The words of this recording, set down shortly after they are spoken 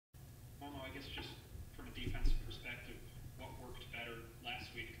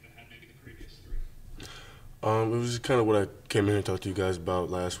It was kind of what I came here and talked to you guys about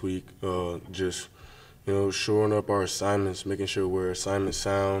last week. Just, shoring up our assignments, making sure we're assignment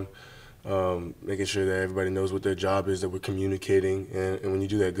sound, making sure that everybody knows what their job is, that we're communicating, and when you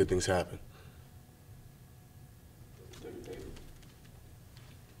do that, good things happen.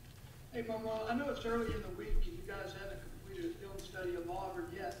 Hey, Momo, I know it's early in the week and you guys haven't completed a film study of Auburn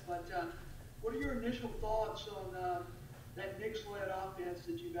yet, but what are your initial thoughts on that Knicks-led offense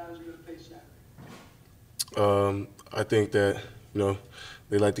that you guys are going to face Saturday? I think that,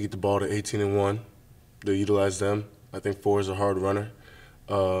 they like to get the ball to 18-1. They utilize them. I think four is a hard runner.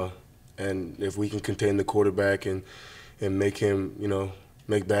 And if we can contain the quarterback and make him,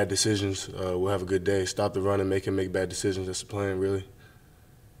 make bad decisions, we'll have a good day. Stop the run and make him make bad decisions. That's the plan, really.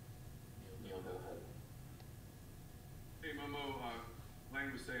 Hey, Momo,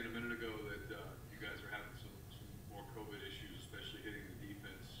 Lane was saying a minute ago that you guys are having some more COVID issues, especially hitting the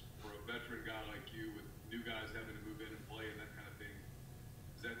defense. For a veteran guy like you, with new guys having to move in and play and that kind of thing,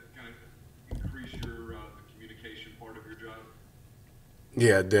 does that kind of increase your the communication part of your job?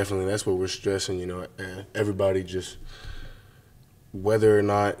 Yeah, definitely. That's what we're stressing, everybody just, whether or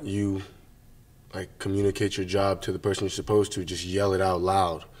not you communicate your job to the person you're supposed to, just yell it out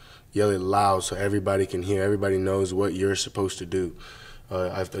loud. Yell it loud so everybody can hear. Everybody knows what you're supposed to do.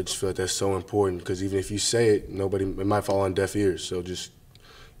 I just feel like that's so important because even if you say it, it might fall on deaf ears. So just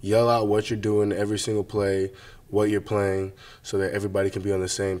yell out what you're doing every single play, what you're playing, so that everybody can be on the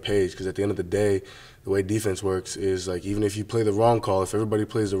same page. Because at the end of the day, the way defense works is even if you play the wrong call, if everybody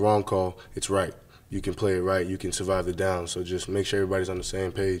plays the wrong call, it's right. You can play it right. You can survive the down. So just make sure everybody's on the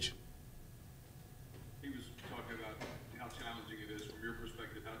same page. He was talking about how challenging it is. From your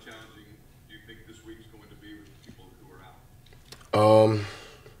perspective, how challenging do you think this week's going to be with people who are out?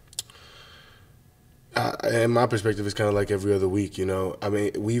 In my perspective, it's kind of like every other week, I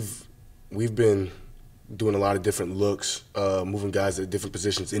mean, we've been doing a lot of different looks, moving guys at different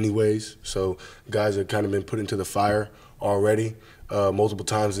positions anyways. So guys have kind of been put into the fire already multiple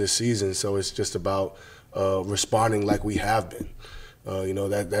times this season. So it's just about responding like we have been.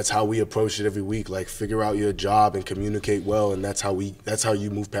 That's how we approach it every week. Figure out your job and communicate well, and that's how you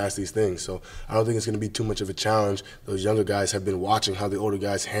move past these things. So I don't think it's going to be too much of a challenge. Those younger guys have been watching how the older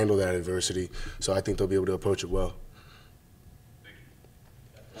guys handle that adversity, so I think they'll be able to approach it well.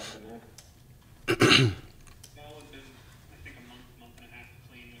 Y'all have been, I think, a month and a half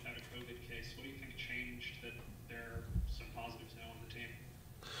clean without a COVID case. What do you think changed that there are some positives now on the team?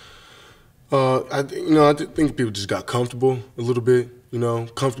 I think people just got comfortable a little bit.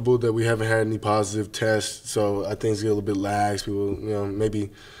 Comfortable that we haven't had any positive tests, so I think it's a little bit lax. People, maybe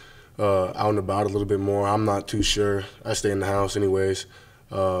out and about a little bit more. I'm not too sure. I stay in the house anyways,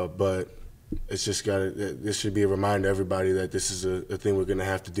 but it's just this should be a reminder to everybody that this is a thing we're going to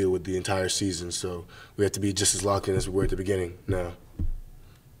have to deal with the entire season. So we have to be just as locked in as we were at the beginning now.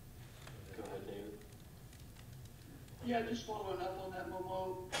 Go ahead, David. Yeah, just following up on that,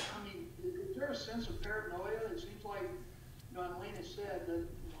 Momo. I mean, is there a sense of paranoia? It seems like, and Lane has said that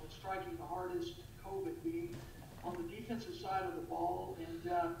it's striking the hardest, COVID being on the defensive side of the ball. And,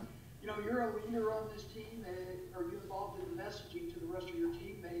 you're a leader on this team. Are you involved in the messaging to the rest of your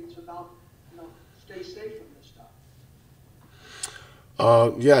teammates about, stay safe from this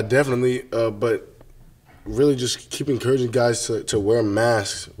stuff? Yeah, definitely. But really just keep encouraging guys to wear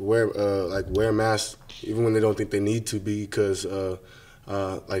masks, wear masks even when they don't think they need to be, because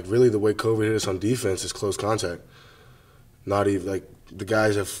really the way COVID hit us on defense is close contact. Not even the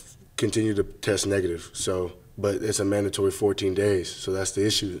guys have continued to test negative, but it's a mandatory 14 days, so that's the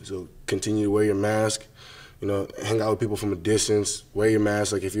issue. So continue to wear your mask, hang out with people from a distance, wear your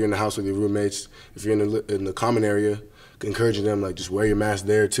mask. If you're in the house with your roommates, if you're in the common area, encouraging them just wear your mask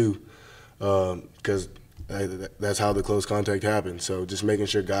there too, because that's how the close contact happens. So just making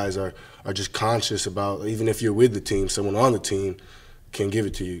sure guys are just conscious about, even if you're with the team, someone on the team can give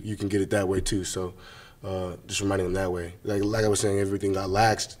it to you. You can get it that way too. So just reminding them that way. Like I was saying, everything got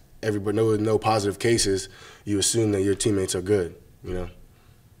laxed. Everybody, no positive cases. You assume that your teammates are good. Momo,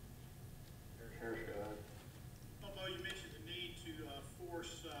 you mentioned the need to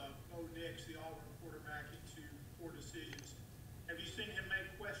force Bo Nix, the Auburn quarterback, into poor decisions. Have you seen him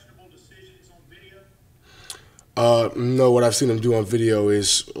make questionable decisions on video? No, what I've seen him do on video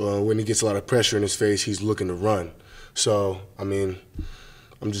is when he gets a lot of pressure in his face, he's looking to run. So, I mean,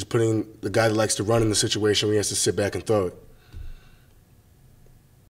 I'm just putting the guy that likes to run in the situation where he has to sit back and throw it.